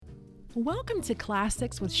Welcome to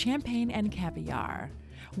Classics with Champagne and Caviar,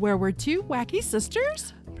 where we're two wacky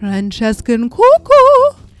sisters, Francesca and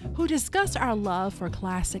Coco, who discuss our love for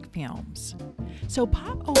classic films. So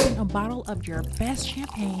pop open a bottle of your best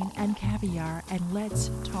champagne and caviar and let's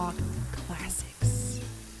talk classics.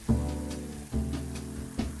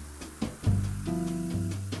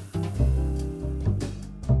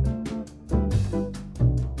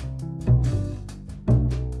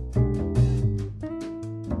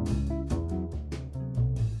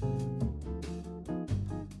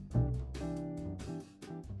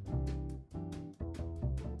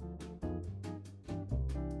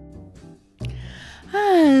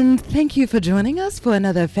 and thank you for joining us for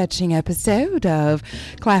another fetching episode of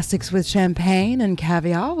Classics with Champagne and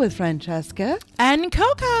Caviar with Francesca And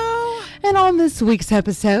Coco! And on this week's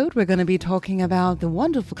episode, we're going to be talking about the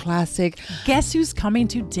wonderful classic Guess Who's Coming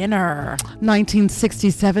to Dinner?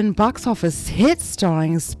 1967 box office hit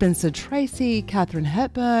starring Spencer Tracy, Katharine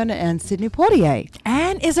Hepburn, and Sidney Poitier.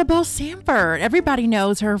 And Isabel Sanford. Everybody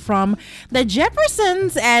knows her from The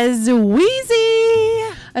Jeffersons as Wheezy.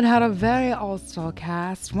 It had a very all-star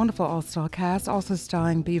cast, wonderful all-star cast, also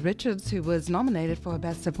starring Bea Richards, who was nominated for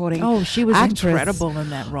Best Supporting Oh, she was Actress incredible in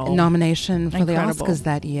that role. nomination for Incredible. the Oscars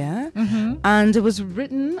that year. Mm-hmm. And it was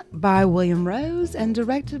written by William Rose and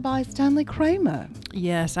directed by Stanley Kramer.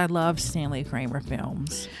 Yes, I love Stanley Kramer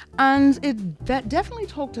films. And it definitely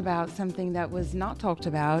talked about something that was not talked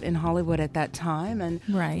about in Hollywood at that time and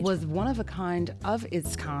Right. was one of a kind of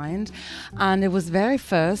its kind. And it was very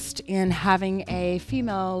first in having a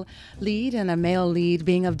female lead and a male lead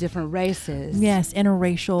being of different races. Yes,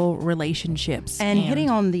 interracial relationships. And hitting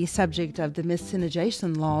on the subject of the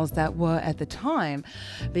miscegenation laws that were at the time,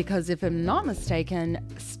 because if I'm not mistaken,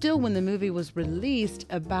 still when the movie was released,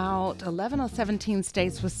 about 11 or 17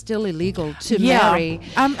 states was still illegal to marry.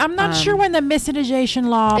 I'm not sure when the miscegenation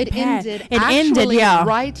law It ended. It actually, ended, yeah.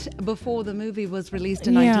 right before the movie was released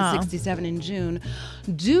in Yeah. 1967 in June,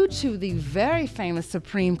 due to the very famous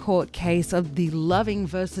Supreme Court case of the Loving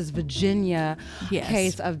versus Virginia Yes.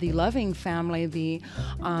 case of the Loving family, the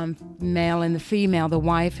male and the female, the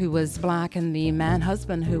wife who was black and the man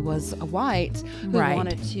husband who was white, who Right.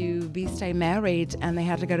 wanted to stay married, and they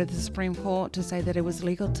had to go to the Supreme Court to say that it was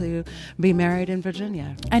legal to be married in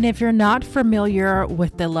Virginia. And if you're not familiar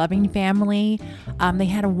with the Loving family, they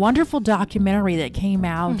had a wonderful documentary that came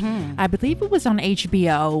out. Mm-hmm. I believe it was on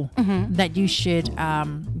HBO that you should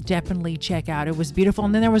definitely check out. It was beautiful.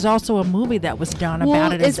 And then there was also a movie that was done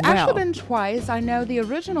about it as it's well. actually been twice. I know the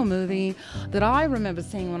original movie that I remember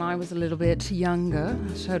seeing when I was a little bit younger,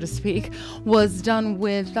 so to speak, was done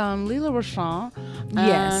with Lila Rochon.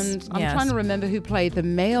 Yes, And I'm yes. trying to remember who played the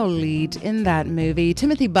male lead in that movie.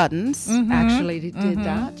 Timothy Buttons actually did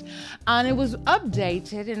that. And it was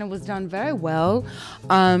updated and it was done very well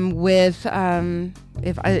with...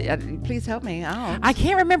 if I please help me out. I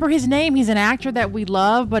can't remember his name. He's an actor that we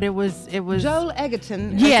love, but it was Joel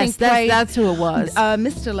Egerton. Yes, that's who it was.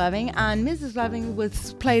 Mr. Loving, and Mrs. Loving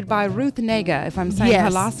was played by Ruth Negga, if I'm saying her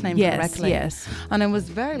Yes, last name yes, correctly. yes. And it was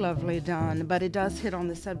very lovely done, but it does hit on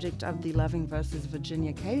the subject of the Loving versus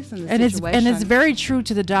Virginia case and the and situation. it's very true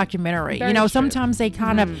to the documentary. Very you know, true. sometimes they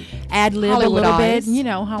kind of ad lib a little bit,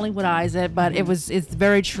 Hollywoodize. Hollywoodize it, but it's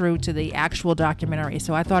very true to the actual documentary.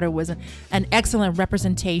 So I thought it was an excellent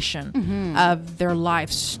representation of their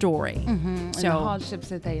life story. And the So hardships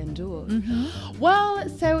that they endured. Well,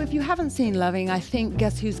 so if you haven't seen Loving, I think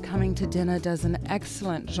Guess Who's Coming to Dinner does an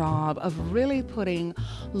excellent job of really putting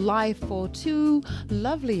life for two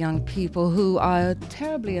lovely young people who are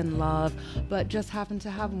terribly in love, but just happen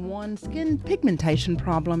to have one skin pigmentation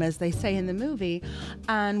problem, as they say in the movie,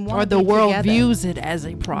 and want or to the be world together. views it as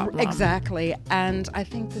a problem. Exactly. And I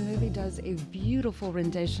think the movie does a beautiful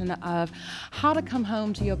rendition of how to come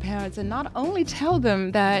home to your parents and not only tell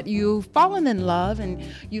them that you've fallen in love and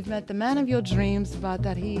you've met the man of your dreams, but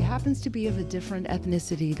that he happens to be of a different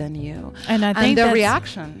ethnicity than you. And I think their that's-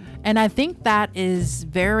 reaction. And I think that is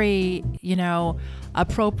very,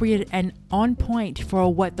 appropriate and on point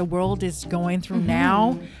for what the world is going through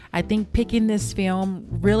now. I think picking this film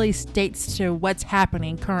really states to what's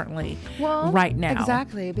happening currently right now.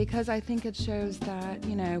 Exactly, because I think it shows that,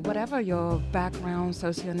 whatever your background,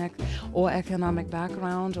 or economic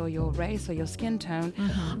background, or your race or your skin tone,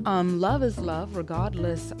 love is love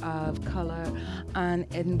regardless of color.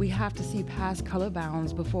 And we have to see past color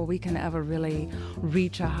bounds before we can ever really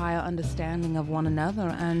reach a higher understanding of one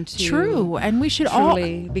another and to True. And we should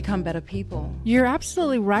truly become better people. You're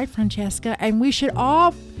absolutely right, Francesca. And we should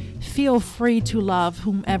all feel free to love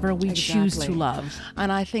whomever we choose to love.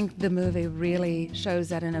 And I think the movie really shows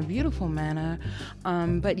that in a beautiful manner,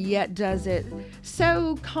 but yet does it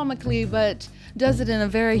so comically, but does it in a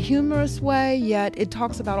very humorous way, yet it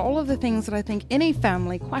talks about all of the things that I think any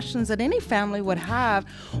family, questions that any family would have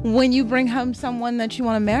when you bring home someone that you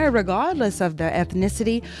want to marry, regardless of their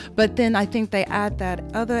ethnicity. But then I think they add that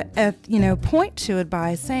other point to it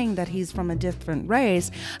by saying that he's from a different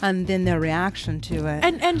race, and then their reaction to it.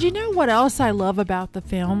 And you know what else I love about the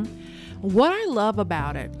film? What I love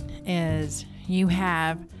about it is you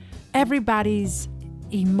have everybody's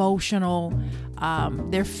emotional,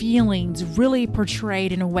 their feelings really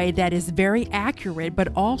portrayed in a way that is very accurate, but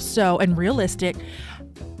also and realistic,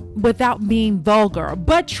 without being vulgar,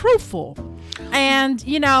 but truthful. And,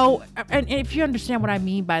 and if you understand what I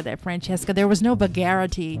mean by that, Francesca, there was no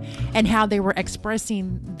vulgarity in how they were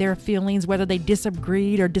expressing their feelings, whether they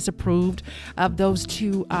disagreed or disapproved of those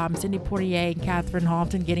two, Sidney Poitier and Catherine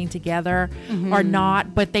Halton, getting together or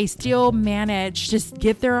not. But they still managed to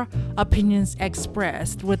get their opinions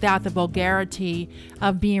expressed without the vulgarity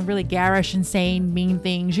of being really garish and saying mean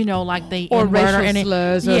things, like the or racial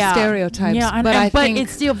slurs or stereotypes. Yeah, but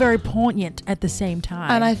it's still very poignant at the same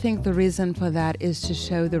time. And I think the reason for that is to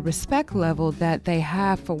show the respect level that they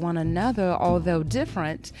have for one another, although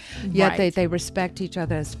different, yet they respect each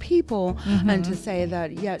other as people, and to say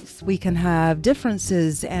that, yes, we can have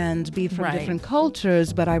differences and be from different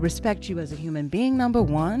cultures, but I respect you as a human being, number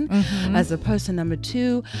one, as a person, number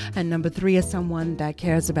two, and number three, as someone that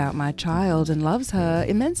cares about my child and loves her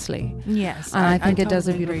immensely. Yes. And I think it does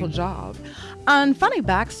a beautiful job. And funny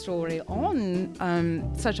backstory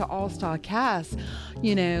on such an all-star cast,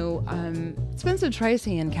 Spencer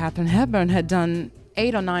Tracy and Katharine Hepburn had done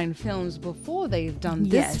 8 or 9 films before they've done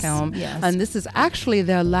this film. Yes. And this is actually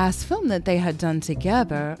their last film that they had done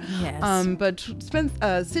together. Yes. But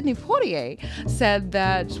Sidney Poitier said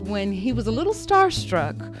that when he was a little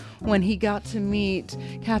starstruck when he got to meet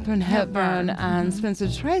Katharine Hepburn and Spencer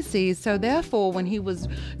Tracy, so therefore when he was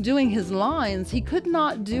doing his lines, he could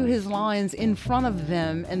not do his lines in front of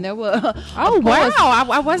them, and there were I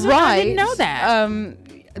didn't know that.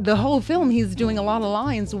 The whole film, he's doing a lot of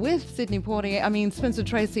lines with Spencer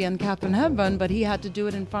Tracy and Katharine Hepburn, but he had to do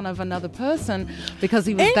it in front of another person because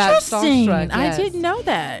he was that starstruck. Yes. I didn't know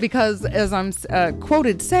that. Because as I'm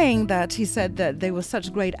quoted saying that, he said that they were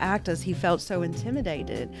such great actors, he felt so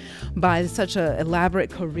intimidated by such an elaborate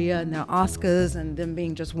career and their Oscars and them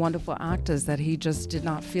being just wonderful actors that he just did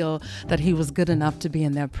not feel that he was good enough to be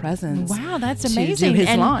in their presence. Wow, that's amazing. To do his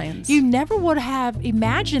and lines. You never would have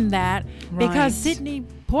imagined that because Sidney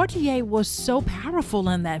Poitier was so powerful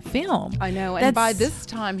in that film. I know, and by this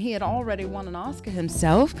time he had already won an Oscar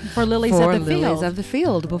himself for Lilies of the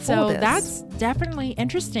Field before so this. That's definitely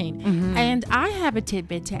interesting. And I have a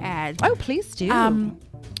tidbit to add. Oh, please do.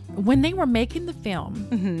 When they were making the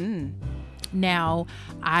film, now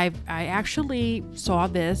I actually saw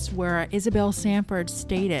this where Isabel Sanford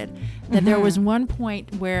stated that there was one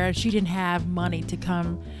point where she didn't have money to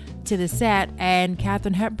come to the set, and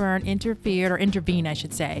Katharine Hepburn intervened, I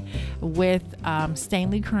should say, with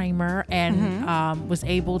Stanley Kramer, and was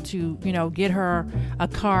able to, get her a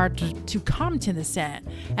car to come to the set.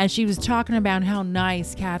 And she was talking about how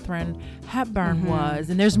nice Katharine Hepburn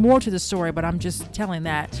was, and there's more to the story, but I'm just telling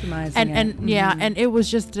that. And it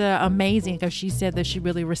was just amazing because she said that she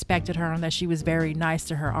really respected her and that she was very nice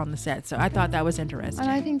to her on the set. So I thought that was interesting.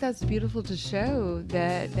 And I think that's beautiful to show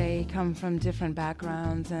that they come from different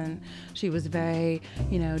backgrounds, and she was very,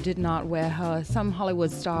 did not wear her. Some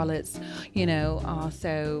Hollywood starlets, are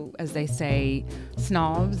so, as they say,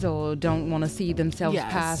 snobs or don't want to see themselves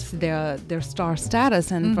past their star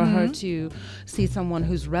status. And for her to see someone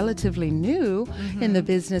who's relatively new in the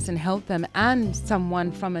business and help them, and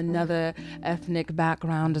someone from another ethnic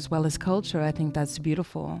background as well as culture, I think that's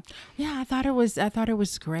beautiful. Yeah, I thought it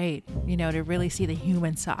was great, to really see the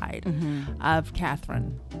human side of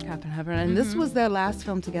Katharine Hepburn. And this was their last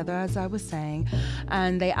film together, as I was saying.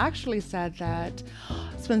 And they actually said that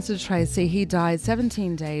Spencer Tracy, he died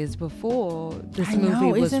 17 days before this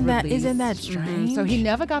movie was released. Isn't that strange? So he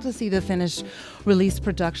never got to see the finished release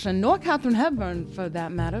production, nor Katharine Hepburn for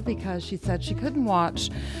that matter, because she said she couldn't watch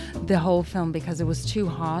the whole film because it was too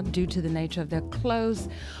hard due to the nature of their close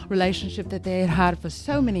relationship that they had had for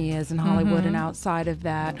so many years in Hollywood and outside of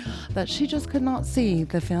that she just could not see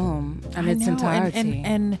the film and its entirety.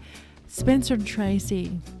 And Spencer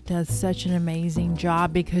Tracy does such an amazing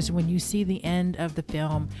job, because when you see the end of the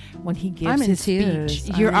film, when he gives his speech,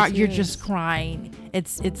 you're just crying.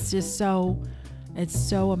 It's just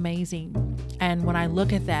so amazing. And when I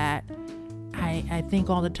look at that, I think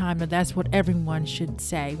all the time that that's what everyone should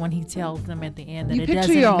say when he tells them at the end that You it picture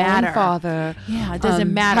doesn't your matter. own father. Yeah, it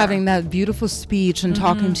doesn't matter. Having that beautiful speech and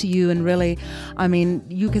talking to you, and really, I mean,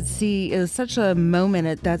 you could see it was such a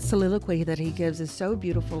moment. That soliloquy that he gives is so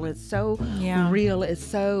beautiful. It's so real. It's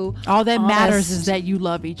so all that matters honest. is that you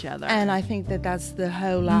love each other. And I think that that's the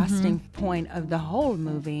whole lasting point of the whole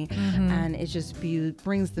movie, and it just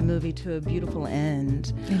brings the movie to a beautiful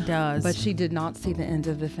end. It does. But she did not see the end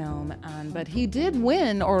of the film, but he did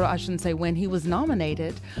win, or I shouldn't say win. He was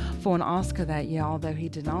nominated for an Oscar that year, although he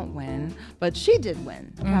did not win. But she did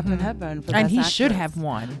win, Katharine Hepburn, for and Best he Actress. should have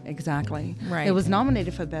won. Exactly. Right. It was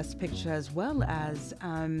nominated for Best Picture as well as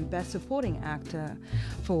Best Supporting Actor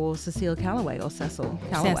for Cecil Calloway, or Cecil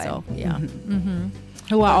Calloway. Cecil, yeah.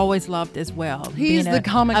 Who I always loved as well. He's Being the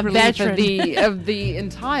comic relief veteran. of the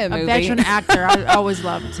entire movie. A veteran actor. I always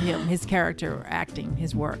loved him, his character acting,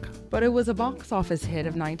 his work. But it was a box office hit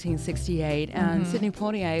of 1968, and Sidney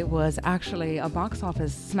Poitier was actually a box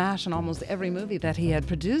office smash in almost every movie that he had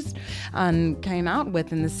produced and came out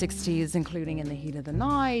with in the 60s, including In the Heat of the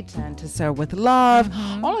Night and To Serve with Love.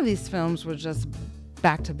 All of these films were just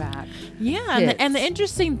back to back. Yeah, and the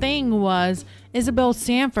interesting thing was Isabel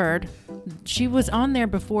Sanford. She was on there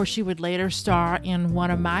before she would later star in one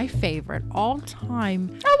of my favorite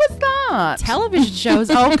all-time Oh, what's that? television shows.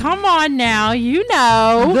 Oh, come on now, you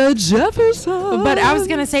know. The Jeffersons. But I was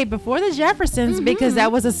going to say before the Jeffersons because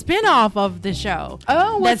that was a spin-off of the show.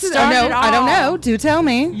 Oh, what's that it? started No, I don't all. know. Do tell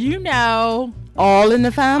me. You know. All in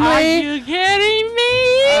the Family. Are you kidding me?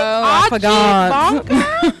 Oh, I Archie forgot.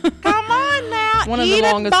 Bunker? Come on now. One of the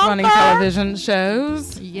Edith longest running Bunker. television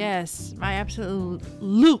shows. Yes, my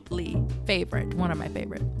absolutely favorite. One of my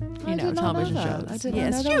favorite, I did not know television that. shows. I did not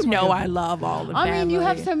Yes, know that you was one know of I love all the I family. mean, you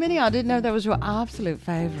have so many. I didn't know that was your absolute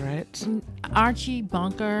favorite. Archie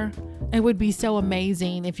Bunker. It would be so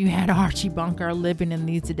amazing if you had Archie Bunker living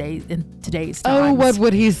in today's times. Oh, what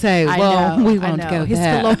would he say? I Well, know, we I won't know. go His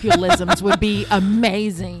there. colloquialisms would be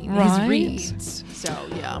amazing. Right. His reads. So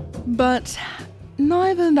yeah. But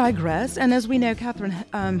neither digress. And as we know, Catherine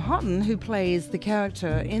Houghton, who plays the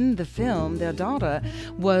character in the film, their daughter,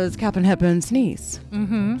 was Katharine Hepburn's niece.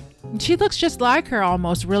 She looks just like her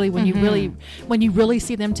almost. Really, when you really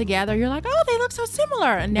see them together, you're like, oh, they look so similar.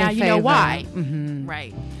 And now They you know favor. why.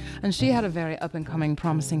 Right. And she had a very up-and-coming,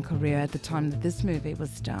 promising career at the time that this movie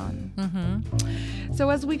was done.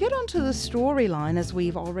 So as we get onto the storyline, as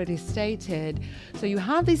we've already stated, so you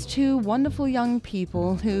have these two wonderful young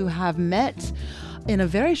people who have met in a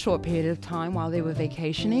very short period of time while they were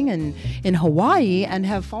vacationing in Hawaii and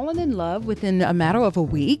have fallen in love within a matter of a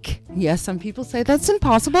week. Yes, some people say that's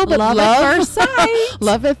impossible, but Love at first sight.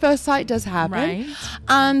 love at first sight does happen. Right.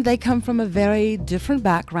 And they come from a very different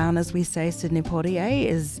background, as we say. Sidney Poitier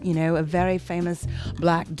is, a very famous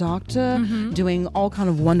black doctor doing all kind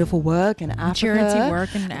of wonderful work in Africa. Charity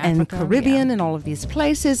work in and Africa, Caribbean and all of these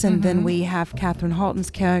places. And then we have Katherine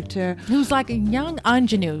Houghton's character. Who's like a young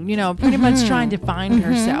ingenue, pretty much trying to find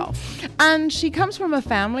herself. And she comes from a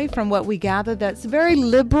family, from what we gather, that's very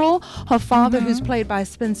liberal. Her father, who's played by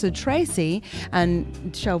Spencer Tracy,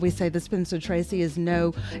 and shall we say that Spencer Tracy is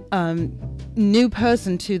no new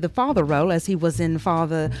person to the father role, as he was in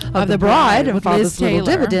Father of the Bride and with Father's Liz Little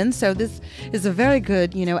Taylor. Dividend. So this is a very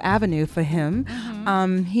good, avenue for him.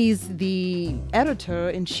 He's the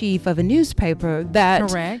editor-in-chief of a newspaper that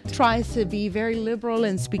Correct. tries to be very liberal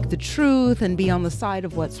and speak the truth and be on the side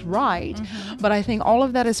of what's right. But I think all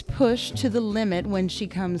of that is pushed to the limit when she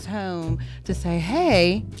comes home to say,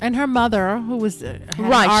 hey, And her mother, who was had an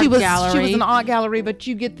right, art she was gallery, an art gallery, but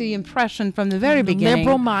you get the impression from the very beginning.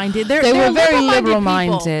 liberal-minded. They They're were very liberal-minded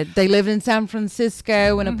liberal-minded. They lived in San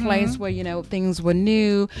Francisco, in a place where things were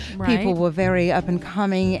new. Right. People were very up and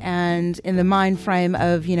coming, and in the mind frame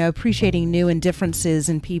of appreciating new and differences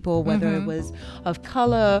in people, whether it was of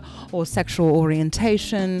color or sexual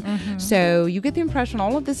orientation. So you get the impression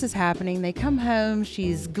all of this is happening. They come home.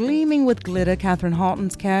 She's gleaming with glitter. Katherine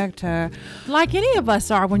Houghton's character. Like any of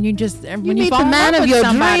us are when you when You you meet fall the in man love of with your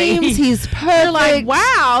somebody. dreams. He's perfect. You're like,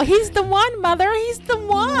 wow, he's the one, mother. He's the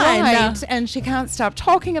one. Right, and she can't stop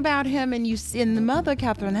talking about him. And you see, in the mother,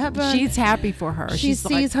 Katherine Hepburn, She's happy for her. she She's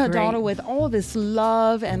sees like, her great. daughter with all this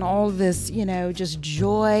love and all this, just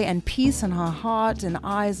joy and peace in her heart and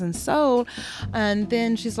eyes and soul. And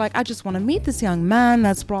then she's like, I just want to meet this young man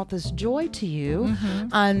that's brought this joy to you.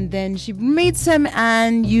 And then she meets him,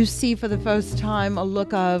 and you see for the first time a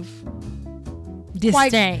look of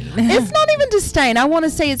disdain. It's not even disdain. I want to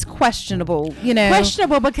say it's questionable, you know.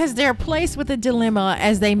 Questionable because they're placed with a dilemma,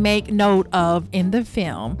 as they make note of in the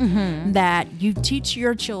film, that you teach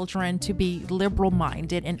your children to be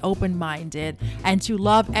liberal-minded and open-minded and to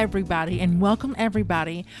love everybody and welcome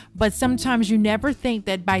everybody, but sometimes you never think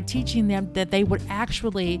that by teaching them that they would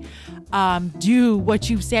actually do what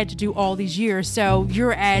you've said to do all these years. So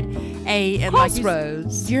you're at a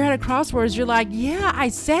crossroads. You're at a crossroads. You're like, yeah, I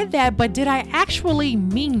said that, but did I actually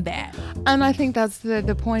mean that? And I think that's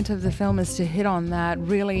the point of the film, is to hit on that,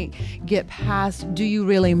 really get past, do you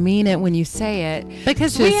really mean it when you say it?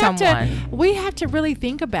 Because to we have to really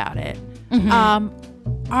think about it.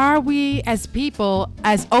 Are we as people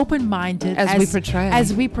as open-minded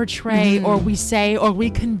as we portray or we say, or we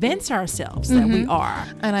convince ourselves that we are?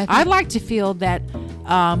 And I'd like to feel that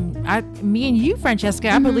me and you,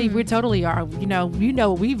 Francesca, I believe we totally are. You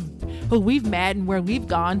know who we've met and where we've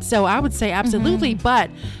gone. So I would say absolutely. But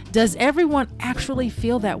does everyone actually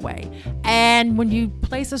feel that way? And when you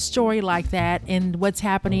place a story like that in what's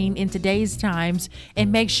happening in today's times, it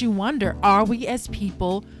makes you wonder, are we as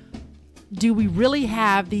people, do we really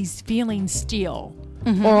have these feelings still?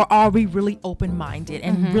 Or are we really open-minded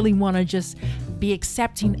and really want to just be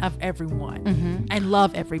accepting of everyone and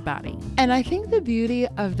love everybody? And I think the beauty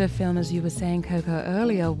of the film, as you were saying, Coco,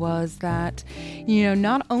 earlier, was that, you know,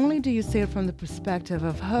 not only do you see it from the perspective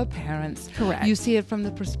of her parents, correct, you see it from the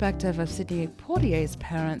perspective of Sidney Poitier's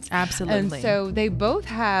parents. Absolutely. And so they both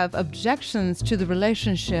have objections to the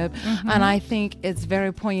relationship, and I think it's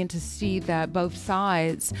very poignant to see that both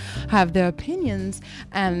sides have their opinions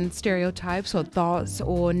and stereotypes or thoughts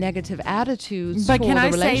or negative attitudes. But for can the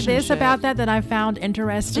I say this relationship. about that I found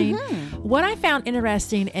interesting? What I found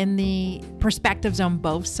interesting in the perspectives on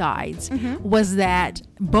both sides was that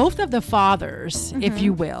both of the fathers, if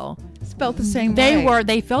you will, felt the same way.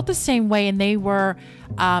 They felt the same way, and they were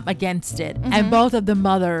against it, and both of the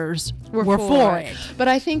mothers were for it. But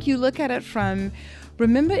I think you look at it from,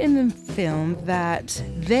 remember in the film that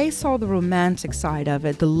they saw the romantic side of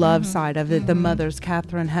it, the love side of it, the mothers,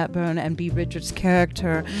 Katharine Hepburn and B. Richards'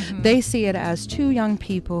 character. They see it as two young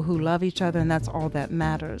people who love each other, and that's all that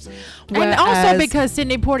matters. And also because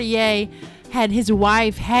Sidney Poitier his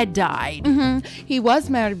wife had died. He was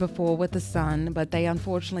married before with a son, but they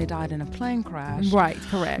unfortunately died in a plane crash. Right,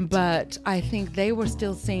 correct. But I think they were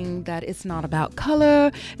still seeing that it's not about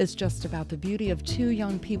color, it's just about the beauty of two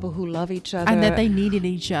young people who love each other. And that they needed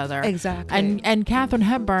each other. Exactly. And Katharine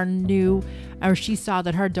Hepburn knew, or she saw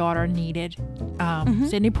that her daughter needed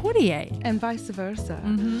Sidney Poitier. And vice versa.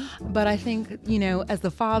 But I think, you know, as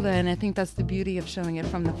the father, and I think that's the beauty of showing it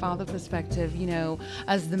from the father perspective, you know,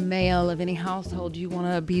 as the male of any household, you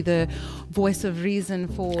want to be the voice of reason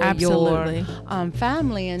for your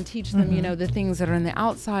family and teach them, you know, the things that are in the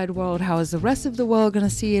outside world. How is the rest of the world going to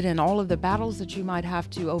see it, and all of the battles that you might have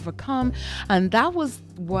to overcome. And that was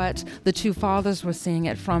what the two fathers were seeing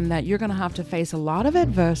it from, that you're going to have to face a lot of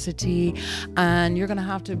adversity, and you're going to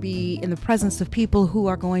have to be in the presence of people who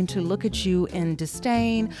are going to look at you in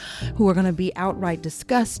disdain, who are going to be outright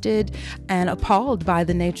disgusted and appalled by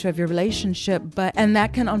the nature of your relationship. And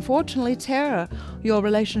that can unfortunately tear your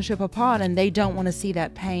relationship apart, and they don't want to see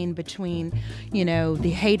that pain between, you know,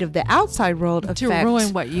 the hate of the outside world affect, to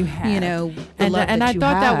ruin what you have, you know, and I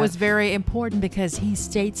thought that was very important, because he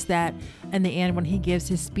states that in the end when he gives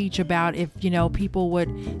his speech about if, you know, people would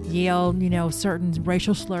yell, you know, certain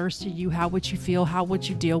racial slurs to you, how would you feel, how would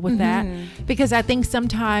you deal with that? Because I think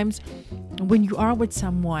sometimes when you are with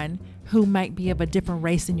someone who might be of a different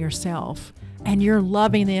race than yourself, and you're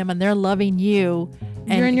loving them and they're loving you,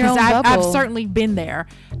 and you're in your own I've bubble. certainly been there,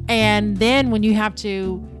 and then when you have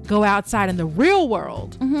to go outside in the real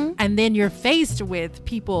world, and then you're faced with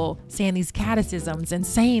people saying these catechisms and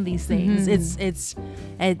saying these things,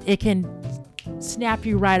 it can snap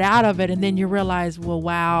you right out of it, and then you realize, well,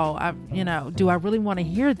 wow, do I really want to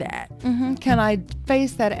hear that? Can I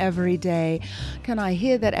face that every day? Can I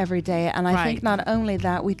hear that every day? And I think not only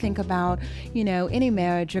that, we think about, you know, any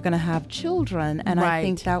marriage, you're going to have children, and I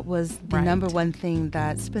think that was the number one thing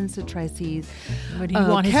that Spencer Tracy's would he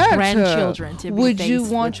want his grandchildren to be would faced you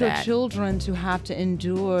want with your that? children to have to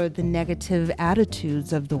endure the negative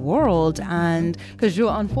attitudes of the world? And because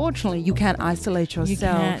unfortunately you can't isolate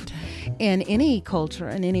yourself in any culture,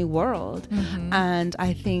 in any world. And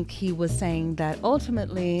I think he was saying that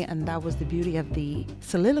ultimately, and that was the beauty of the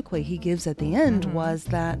soliloquy he gives at the end, was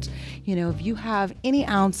that, you know, if you have any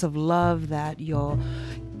ounce of love that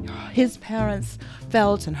his parents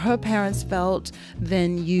felt and her parents felt,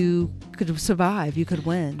 then you could survive, you could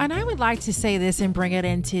win. And I would like to say this and bring it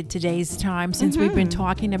into today's time, since we've been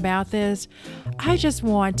talking about this. I just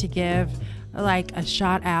want to give like a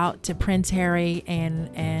shout out to Prince Harry and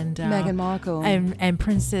Meghan Markle and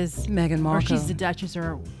Princess Meghan Markle. or she's the Duchess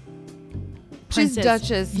or She's Princess.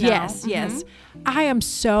 Duchess now. Yes, yes. I am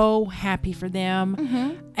so happy for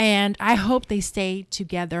them, and I hope they stay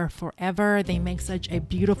together forever. They make such a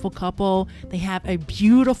beautiful couple. They have a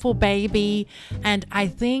beautiful baby, and I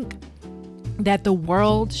think that the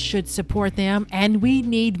world should support them, and we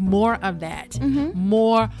need more of that,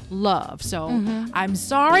 more love. So I'm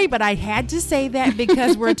sorry, but I had to say that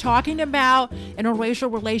because we're talking about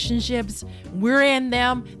interracial relationships. We're in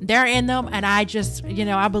them, they're in them, and I just,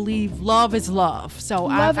 I believe love is love. So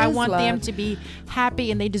I want them to be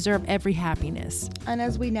happy, and they deserve every happiness. And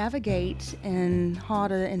as we navigate in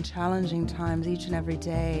harder and challenging times each and every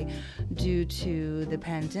day due to the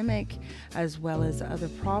pandemic as well as other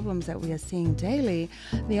problems that we are seeing daily,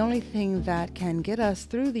 the only thing that can get us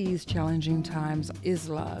through these challenging times is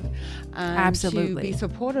love. And Absolutely. to be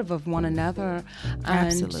supportive of one another, and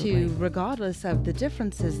Absolutely. to, regardless of the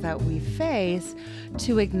differences that we face,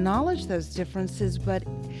 to acknowledge those differences but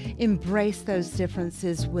embrace those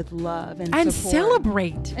differences with love and support.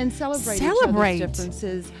 Celebrate And celebrate each other's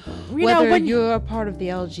differences, whether you're a part of the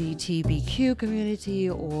LGBTQ community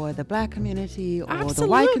or the Black community or the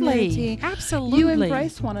white community. Absolutely. You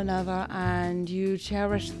embrace one another and you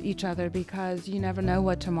cherish each other because you never know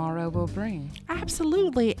what tomorrow will bring.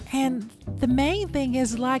 Absolutely. And the main thing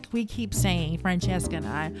is, like we keep saying, Francesca and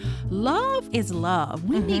I, love is love.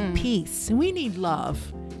 We need peace. We need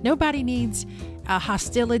love. Nobody needs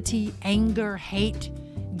hostility, anger, hate.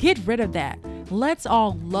 Get rid of that. Let's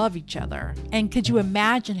all love each other. And could you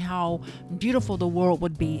imagine how beautiful the world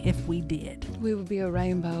would be if we did? We would be a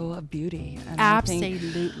rainbow of beauty. And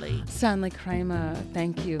Absolutely. I think Stanley Kramer,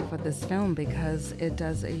 thank you for this film because it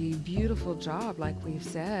does a beautiful job, like we've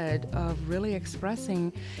said, of really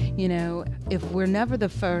expressing, if we're never the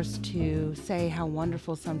first to say how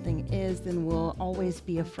wonderful something is, then we'll always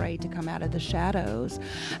be afraid to come out of the shadows.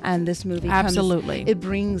 And this movie it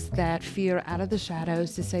brings that fear out of the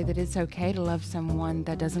shadows to say that it's okay to love someone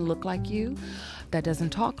that doesn't look like you, that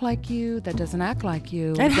doesn't talk like you, that doesn't act like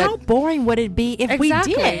you. And how boring would it be if we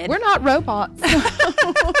did? We're not robots.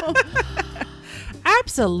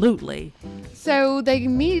 Absolutely. So they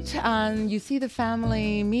meet, and you see the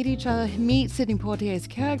family meet each other, meet Sidney Poitier's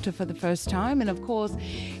character for the first time, and of course,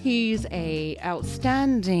 he's a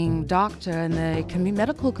outstanding doctor in the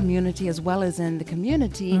medical community as well as in the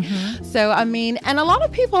community. So, and a lot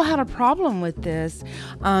of people had a problem with this.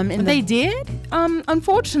 They did?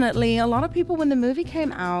 Unfortunately, a lot of people, when the movie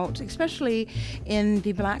came out, especially in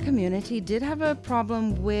the Black community, did have a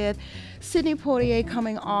problem with Sidney Poitier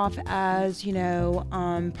coming off as,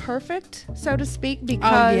 perfect, so to speak,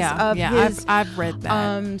 because of his I've read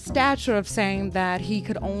that. stature of saying that he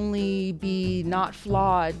could only be not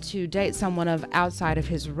flawed to date someone of outside of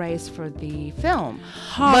his race for the film.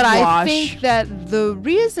 But I think that the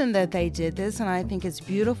reason that they did this, and I think it's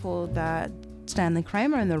beautiful that Stanley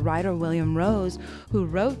Kramer and the writer William Rose, who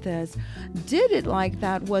wrote this, did it like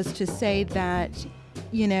that, was to say that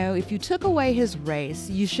if you took away his race,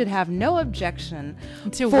 you should have no objection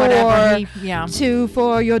to whatever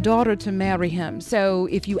for your daughter to marry him. So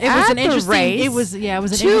if you add the race, it was an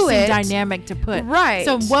interesting dynamic to put. Right.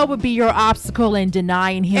 So what would be your obstacle in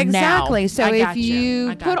denying him now? Exactly. So if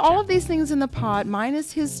you put all of these things in the pot,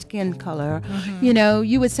 minus his skin color,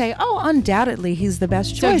 you would say, oh, undoubtedly he's the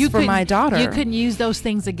best choice for my daughter. You couldn't use those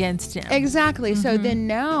things against him. Exactly. So then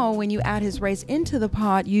now when you add his race into the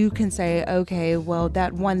pot, you can say, okay, well,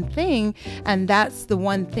 that one thing, and that's the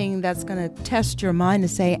one thing that's going to test your mind to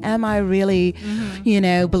say, am I really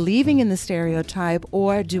believing in the stereotype,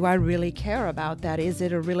 or do I really care about that? Is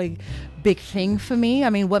it a really big thing for me? I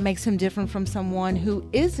mean, what makes him different from someone who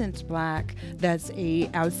isn't Black, that's a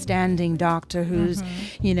outstanding doctor who's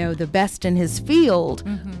the best in his field?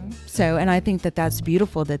 So, and I think that that's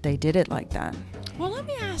beautiful that they did it like that. Well, let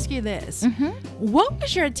me ask you this. What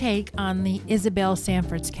was your take on the Isabel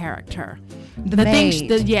Sanford's character?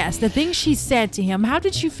 The things she said to him. How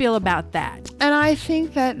did you feel about that? And I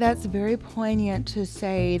think that that's very poignant to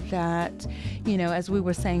say that, as we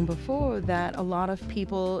were saying before, that a lot of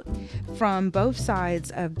people from both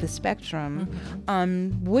sides of the spectrum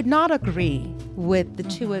would not agree with the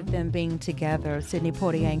two of them being together, Sidney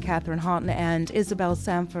Poitier and Catherine Houghton, and Isabel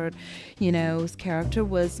Sanford, his character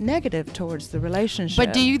was negative towards the relationship.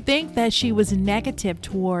 But do you think that she was negative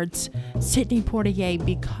towards Sidney Poitier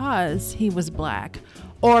because he was Black,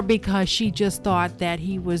 or because she just thought that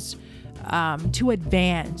he was too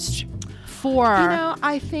advanced for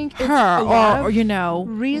I think it's her, a lot or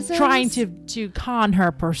of reasons. trying to con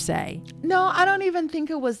her per se. No, I don't even think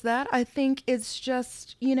it was that. I think it's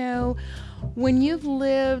just, when you've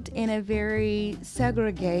lived in a very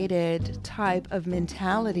segregated type of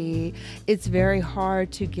mentality, it's very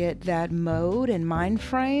hard to get that mode and mind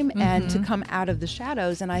frame and to come out of the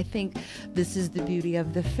shadows. And I think this is the beauty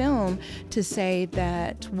of the film, to say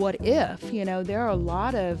that what if, there are a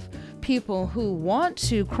lot of people who want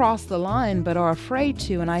to cross the line but are afraid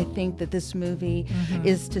to, and I think that this movie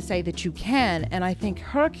is to say that you can. And I think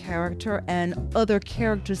her character and other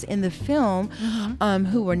characters in the film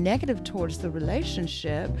who were negative towards the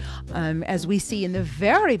relationship, as we see in the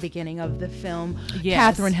very beginning of the film,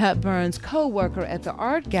 Katharine Hepburn's co-worker at the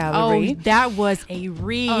art gallery. Oh, that was a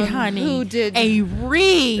read, honey. Who did a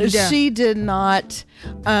read? She did not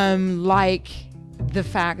like the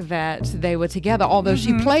fact that they were together, although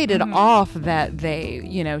she played it off that they,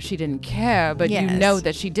 she didn't care, but you know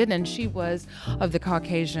that she didn't. She was of the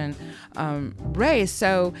Caucasian race,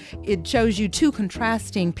 so it shows you two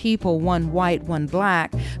contrasting people, one white, one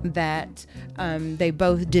black, that they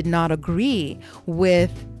both did not agree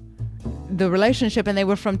with the relationship, and they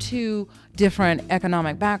were from two different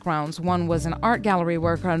economic backgrounds. One was an art gallery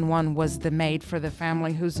worker and one was the maid for the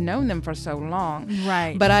family who's known them for so long.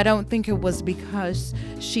 Right. But I don't think it was because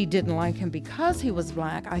she didn't like him because he was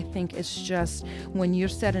black. I think it's just when you're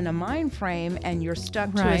set in a mind frame and you're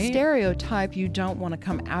stuck to a stereotype, you don't want to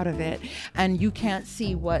come out of it, and you can't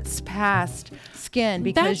see what's past skin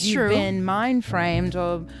because you've been mind framed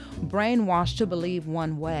or brainwashed to believe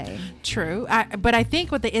one way. True. But I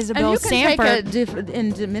think with the Isabel and you can Sanford, take it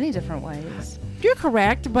in many different ways. You're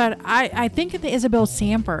correct, but I think in the Isabel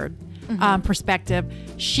Sanford perspective,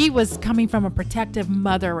 she was coming from a protective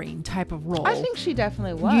mothering type of role. I think she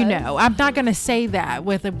definitely was. I'm not going to say that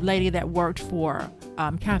with a lady that worked for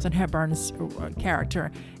Katharine Hepburn's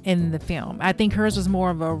character in the film. I think hers was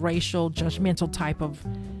more of a racial, judgmental type of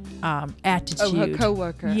attitude. Oh, her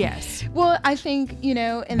coworker. Yes. Well, I think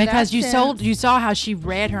because you saw how she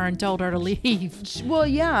read her and told her to leave. Well,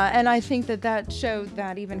 yeah, and I think that showed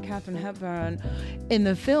that even Katharine Hepburn in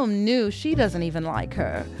the film knew she doesn't even like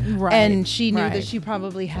her, right? And she knew that she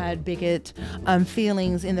probably had bigot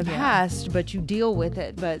feelings in the past, but you deal with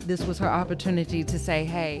it. But this was her opportunity to say,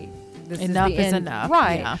 "Hey, enough is enough."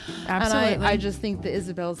 Right. Yeah, absolutely. And I just think the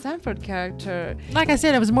Isabel Sanford character, like I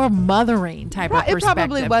said, it was more mothering type of perspective. It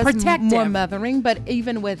probably was protective. More mothering, but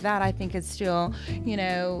even with that, I think it's still,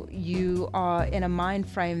 you are in a mind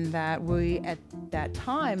frame that we, at that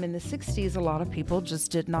time in the 60s, a lot of people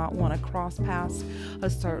just did not want to cross past a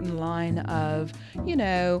certain line of,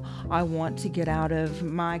 I want to get out of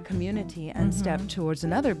my community and step towards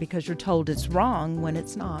another because you're told it's wrong when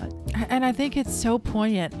it's not. And I think it's so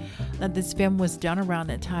poignant that this film was done around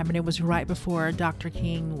that time, and it was right before Dr.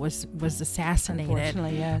 King was assassinated.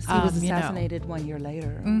 Unfortunately, yes. He was assassinated 1 year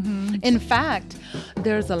later. In fact,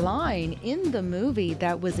 there's a line in the movie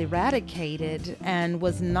that was eradicated and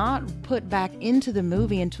was not put back into the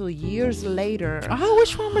movie until years later. Oh,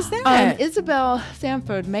 which one was that? Isabel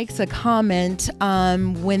Sanford makes a comment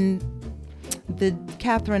when the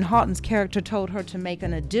Katherine Houghton's character told her to make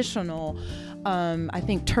an additional I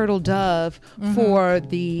think turtle dove for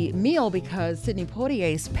the meal because Sidney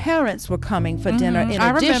Poitier's parents were coming for dinner in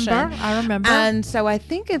addition. I remember. And so I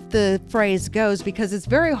think if the phrase goes, because it's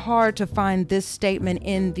very hard to find this statement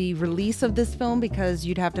in the release of this film because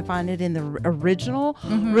you'd have to find it in the original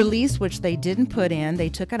release, which they didn't put in. They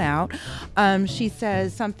took it out. She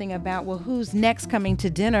says something about, well, who's next coming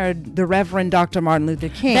to dinner? The Reverend Dr. Martin Luther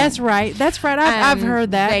King. That's right. I've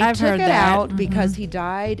heard that. They I've took heard it that. out because he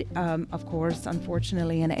died, of course,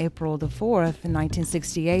 unfortunately, in April the 4th in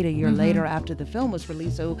 1968, a year later after the film was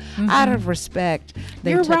released. So out of respect,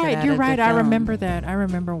 they took it out of the film. You're right. I remember that. I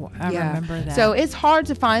remember that. So it's hard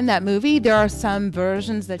to find that movie. There are some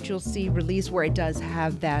versions that you'll see released where it does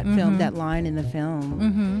have that film, that line in the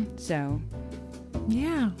film. So,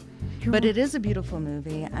 yeah. But it is a beautiful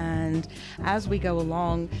movie, and as we go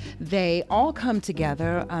along, they all come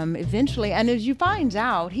together eventually. And as you find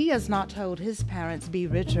out, he has not told his parents, B.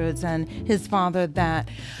 Richards, and his father that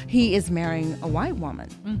he is marrying a white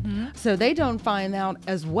woman. So they don't find out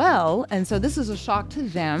as well, and so this is a shock to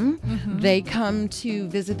them. They come to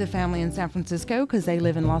visit the family in San Francisco because they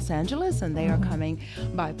live in Los Angeles, and they are coming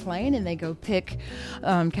by plane, and they go pick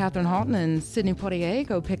Katherine Houghton and Sidney Poitier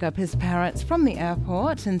go pick up his parents from the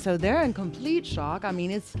airport, and so so they're in complete shock. I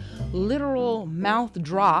mean, it's literal mouth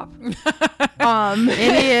drop.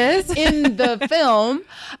 It is in the film,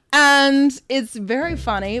 and it's very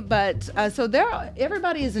funny. But so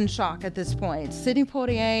everybody is in shock at this point. Sidney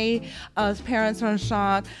Poitier, his parents are in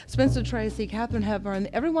shock. Spencer Tracy, Katharine Hepburn,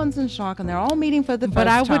 everyone's in shock, and they're all meeting for the first time. But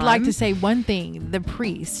I would like to say one thing: the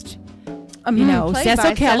priest. Played Cecil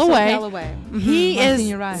by Kellaway. Mm-hmm. He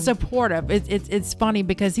Monsignor is Ryan. supportive. It's funny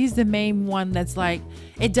because he's the main one that's like,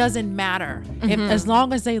 it doesn't matter if, as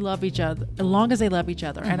long as they love each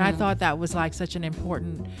other. And I thought that was like such an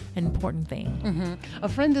important thing. A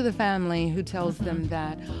friend of the family who tells them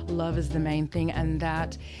that love is the main thing, and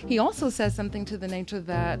that he also says something to the nature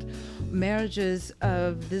that marriages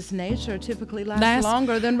of this nature typically last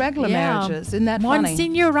longer than regular marriages. Isn't that funny?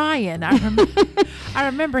 Monsignor Ryan, I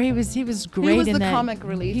remember he was great. He was in the that. comic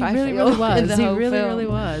relief. He I really, feel, really was. in the He whole really, film. really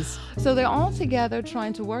was. So they're all together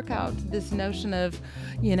trying to work out this notion of,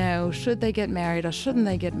 should they get married or shouldn't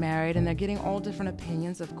they get married? And they're getting all different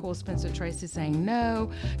opinions. Of course, Spencer Tracy saying no,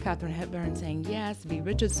 Katharine Hepburn saying yes, V.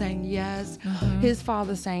 Richards saying yes, his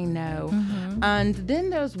father saying no. And then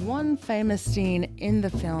there's one famous scene in the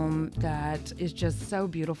film that is just so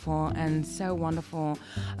beautiful and so wonderful.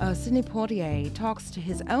 Sidney Poitier talks to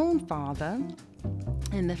his own father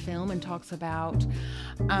in the film and talks about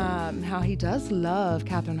how he does love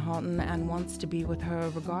Catherine Houghton and wants to be with her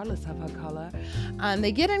regardless of her color. And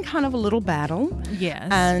they get in kind of a little battle. Yes.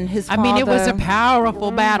 And his father... it was a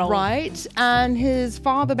powerful battle. Right. And his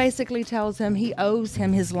father basically tells him he owes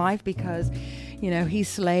him his life because he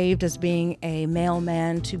slaved as being a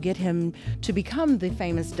mailman to get him to become the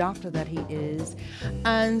famous doctor that he is.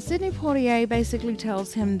 And Sidney Poitier basically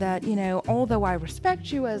tells him that, although I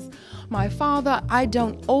respect you as my father, I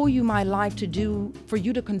don't owe you my life for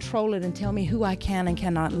you to control it and tell me who I can and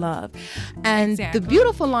cannot love. And the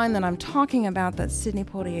beautiful line that I'm talking about that Sidney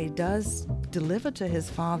Poitier does deliver to his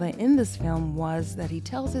father in this film was that he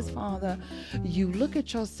tells his father, you look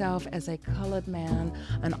at yourself as a colored man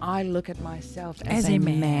and I look at myself as a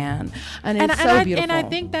man. And it's so beautiful. And I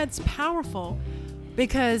think that's powerful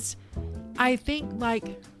because I think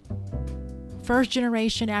like first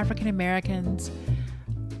generation African Americans,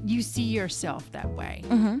 you see yourself that way.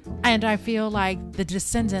 And I feel like the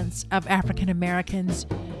descendants of African Americans,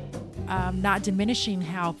 not diminishing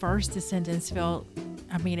how first descendants felt,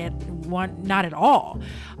 not at all,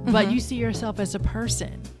 but you see yourself as a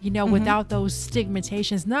person, without those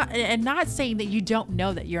stigmatizations. Not saying that you don't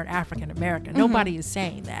know that you're an African American. Nobody is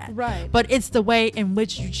saying that. Right. But it's the way in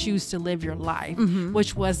which you choose to live your life,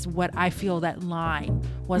 which was what I feel that line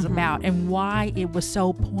was about, and why it was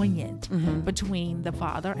so poignant between the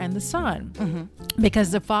father and the son,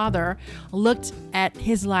 because the father looked at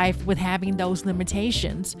his life with having those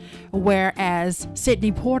limitations, were,as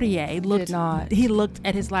Sidney Poitier looked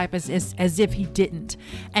at his life as if he didn't.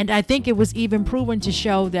 And I think it was even proven to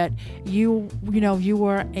show that you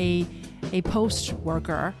were a post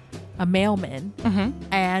worker, a mailman,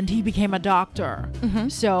 and he became a doctor.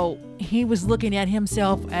 So he was looking at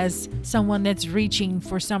himself as someone that's reaching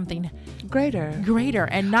for something greater,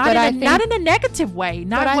 and not in a negative way,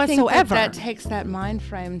 not but whatsoever. I think that takes that mind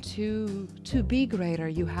frame to be greater.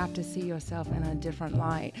 You have to see yourself in a different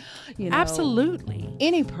light. Absolutely.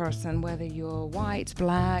 Any person, whether you're white,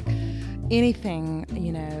 black, anything,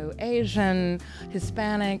 Asian,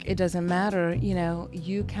 Hispanic, it doesn't matter.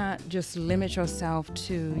 You can't just limit yourself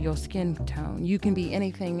to your skin tone. You can be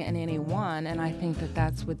anything and anyone, and I think that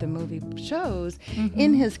that's what the movie shows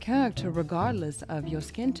in his character, regardless of your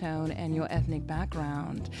skin tone and your ethnic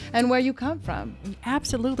background and where you come from.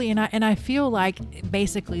 Absolutely. And I feel like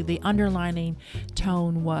basically the underlining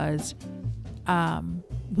tone was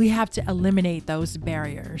we have to eliminate those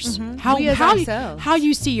barriers. How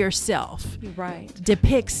you see yourself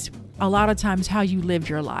depicts a lot of times how you live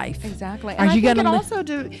your life. Exactly. And I think it also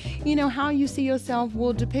how you see yourself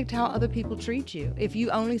will depict how other people treat you. If you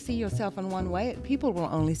only see yourself in one way, people will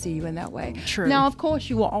only see you in that way. True. Now, of course,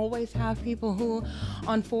 you will always have people who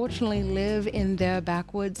unfortunately live in their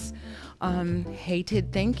backwoods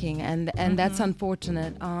hated thinking, and that's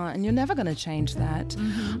unfortunate, and you're never going to change that.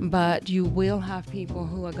 But you will have people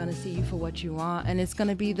who are going to see you for what you are, and it's going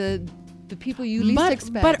to be the people you least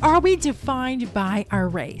expect. But are we defined by our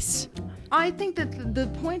race? I think that the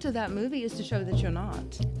point of that movie is to show that you're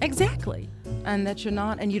not. Exactly. And that you're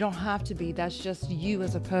not, and you don't have to be. That's just you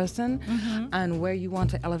as a person, and where you want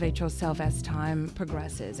to elevate yourself as time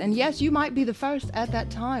progresses. And yes, you might be the first at that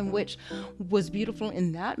time, which was beautiful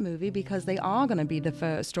in that movie, because they are going to be the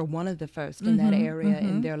first or one of the first in that area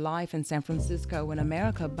in their life in San Francisco in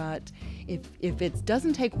America. But if it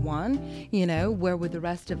doesn't take one, you know, where would the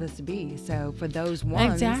rest of us be? So for those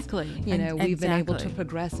ones, Exactly. you know, we've been able to Exactly.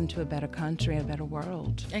 progress into a better country, a better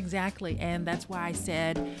world. Exactly. And that's why I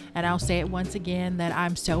said, and I'll say it once again, that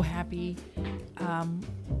I'm so happy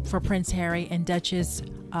for Prince Harry and Duchess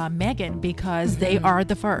Meghan, because they are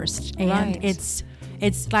the first. And Right.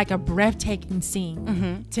 it's like a breathtaking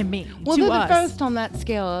scene to me. Well, to they're us. the first on that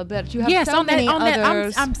scale, but you have Yes, so on that, many on that,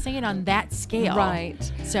 others I'm saying on that scale.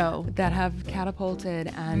 Right. So that have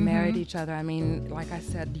catapulted and married each other. I mean, like I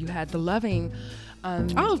said, you had the loving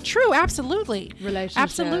oh, true, absolutely, relationship.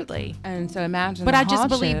 Absolutely. And so imagine. But the I just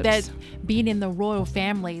believe that hardships. being in the royal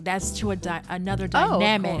family, that's to another Oh, of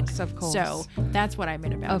dynamic. of course. So that's what I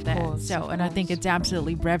meant about Of that. course, So, of and I think course. it's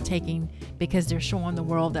absolutely breathtaking, because they're showing the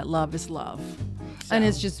world that love is love. And So.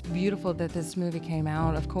 it's just beautiful that this movie came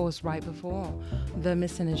out, of course, right before the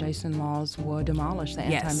miscegenation laws were demolished. The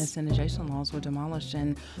Yes. anti-miscegenation laws were demolished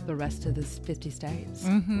in the rest of the 50 states.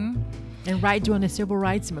 And right during the civil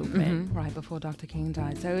rights movement. Right before Dr. King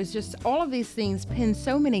died. So it's just all of these things pin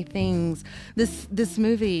so many things. This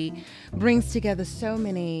movie brings together so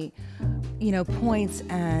many, you know, points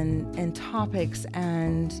and topics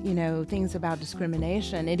and, you know, things about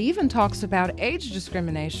discrimination. It even talks about age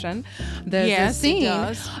discrimination. There's Yes, a it scene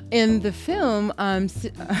does. in the film.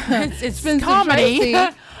 It's Spencer comedy.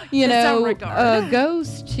 Tracy, you In some know, regard.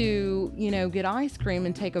 goes to, you know, get ice cream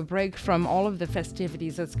and take a break from all of the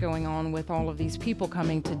festivities that's going on with all of these people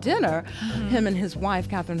coming to dinner. Him and his wife,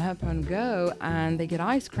 Katharine Hepburn, go and they get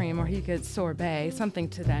ice cream, or he gets sorbet, something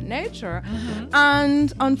to that nature.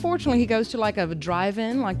 And unfortunately, he goes to like a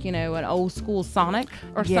drive-in, like, you know, an old school Sonic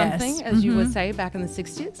or Yes. something, as you would say back in the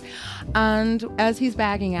 60s. And as he's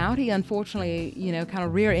bagging out, he unfortunately, you know, kind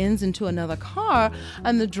of rear ends into another car,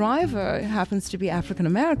 and the driver happens to be African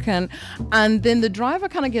American. And then the driver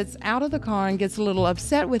kind of gets out of the car and gets a little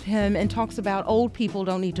upset with him and talks about old people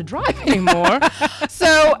don't need to drive anymore.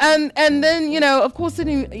 So, and then, you know, of course,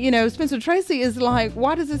 sitting, you know, Spencer Tracy is like,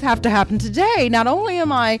 why does this have to happen today? Not only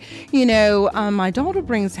am I, you know, my daughter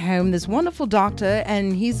brings home this wonderful doctor,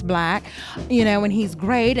 and he's black, you know, and he's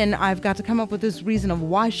great, and I've got to come up with this reason of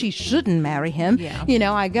why she shouldn't marry him. Yeah. You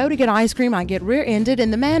know, I go to get ice cream, I get rear-ended,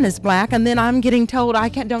 and the man is black, and then I'm getting told I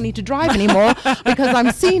don't need to drive anymore because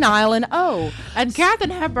I'm senile and And Katharine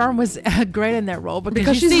Hepburn was great in that role,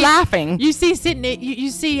 because you she's see, laughing. You see you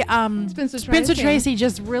see Spencer Spencer Tracy. Tracy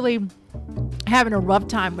just really having a rough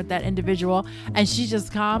time with that individual, and she's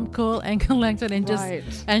just calm, cool, and collected, and Right.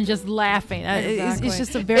 just laughing. Exactly. It's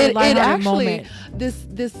just a very lighthearted moment. This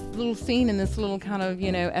little scene and this little kind of,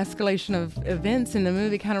 you know, escalation of events in the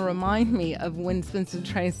movie kind of remind me of when Spencer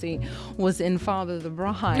Tracy was in Father of the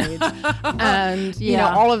Bride, and you know,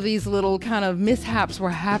 Yeah. all of these little kind of mishaps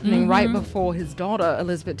were happening right before his daughter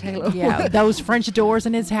Elizabeth Taylor. Yeah, those French doors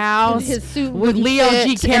in his house, His suit with wouldn't Leo fit,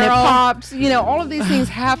 G. and it Carroll. popped. You know, all of these things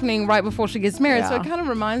happening right before she gets married. So Yeah. it kind of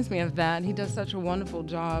reminds me of that. He does such a wonderful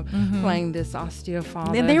job playing this austere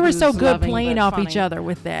father. And they were so who's good loving playing but off funny. each other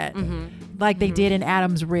with that, like they did in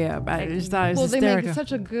Adam's Rib. I just thought it was Well, they hysterical. make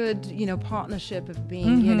such a good, you know, partnership of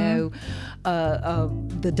being, you know,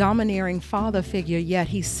 the domineering father figure, yet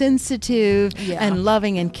he's sensitive Yeah. and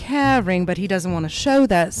loving and caring, but he doesn't want to show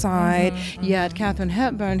that side. Yet Katharine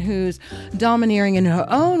Hepburn, who's domineering in her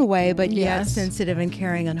own way, but yet Yes. sensitive and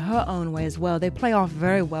caring in her own way as well. They play off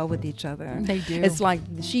very well with each other. They do. It's like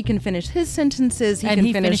she can finish his sentences, And can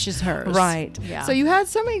he finish finishes hers. Right. Yeah. So you had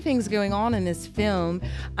so many things going on in this film,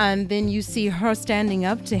 and then you see her standing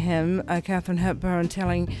up to him, Katharine Hepburn,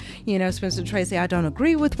 telling, you know, Spencer Tracy, I don't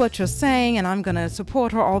agree with what you're saying, and I'm going to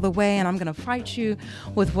support her all the way, and I'm going to fight you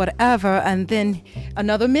with whatever. And then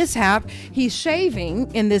another mishap, he's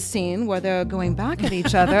shaving in this scene where they're going back at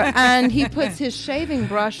each other, and he puts his shaving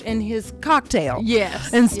brush in his cocktail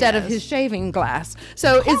Yes, instead of yes. his shaving glass.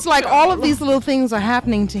 So it's like all of these little things are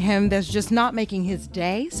happening to him that's just not making his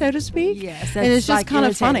day, so to speak. Yes, and it's that's just like kind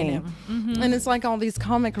of funny. irritating him. And it's like all these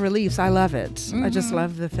comic reliefs. I love it. I just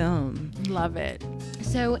love the film. Love it.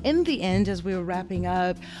 So in the end, as we were wrapping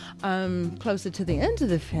up, closer to the end of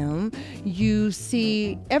the film, you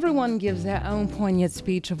see everyone gives their own poignant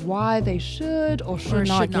speech of why they should or should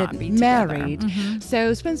not get be married. together.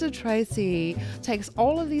 So Spencer Tracy takes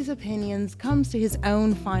all of these opinions, comes to his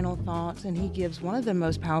own final thoughts, and he gives one of the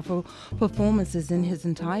most powerful performances in his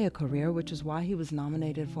entire career, which is why he was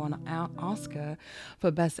nominated for an Oscar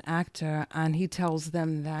for Best Actor. And he tells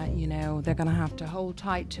them that, you know, they're going to have to hold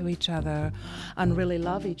tight to each other and really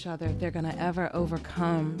love each other if they're going to ever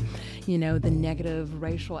overcome, you know, the negative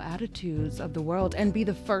racial attitudes of the world, and be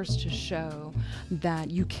the first to show that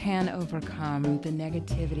you can overcome the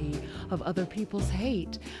negativity of other people's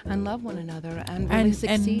hate and love one another and really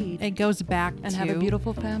succeed. And it goes back and to have a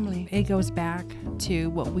beautiful family. It goes back to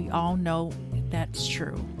what we all know that's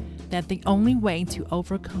true, that the only way to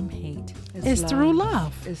overcome hate is through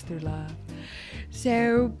love. Is through love.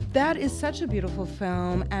 So that is such a beautiful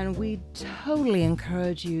film, and we totally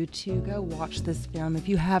encourage you to go watch this film. If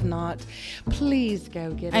you have not, please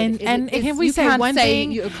go get it. And can we say one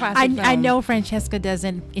thing? I know Francesca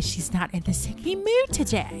doesn't. She's not in the singing mood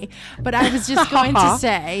today, but I was just going to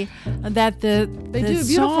say that they do a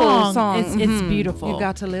beautiful song. It's beautiful. You've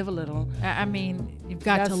got to live a little. I mean, you've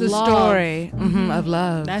got to love. That's the story of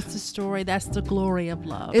love. That's the story. That's the glory of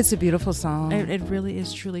love. It's a beautiful song. It really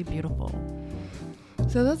is truly beautiful.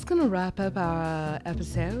 So that's going to wrap up our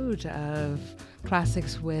episode of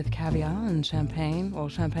Classics with Caviar and Champagne, or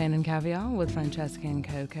Champagne and Caviar with Francesca and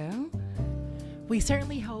Coco. We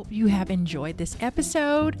certainly hope you have enjoyed this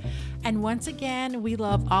episode. And once again, we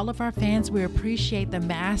love all of our fans. We appreciate the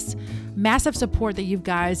massive support that you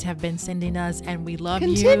guys have been sending us, and we love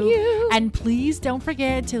you. And please don't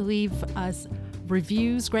forget to leave us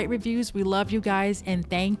reviews, great reviews. We love you guys, and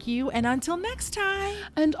thank you. And until next time.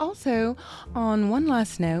 And also, on one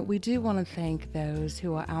last note, we do want to thank those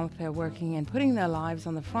who are out there working and putting their lives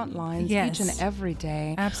on the front lines each and every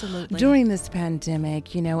day. Absolutely. During this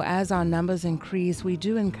pandemic, you know, as our numbers increase, we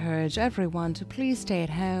do encourage everyone to please stay at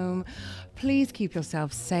home. Please keep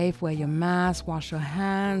yourself safe, wear your mask, wash your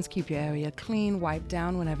hands, keep your area clean, wipe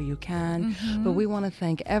down whenever you can. But we want to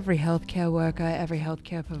thank every healthcare worker, every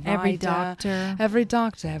healthcare provider, every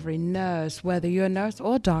doctor, every nurse, whether you're a nurse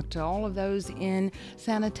or doctor, all of those in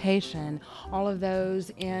sanitation, all of those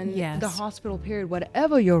in the hospital period,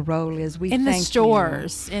 whatever your role is, we thank you. In the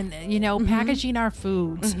stores, and you know, packaging our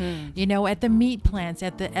foods, you know, at the meat plants,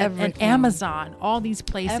 at Amazon, all these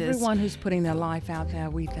places. Everyone who's putting their life out there,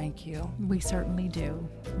 we thank you. We certainly do.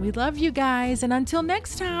 We love you guys, and until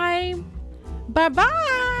next time,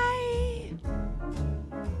 bye-bye.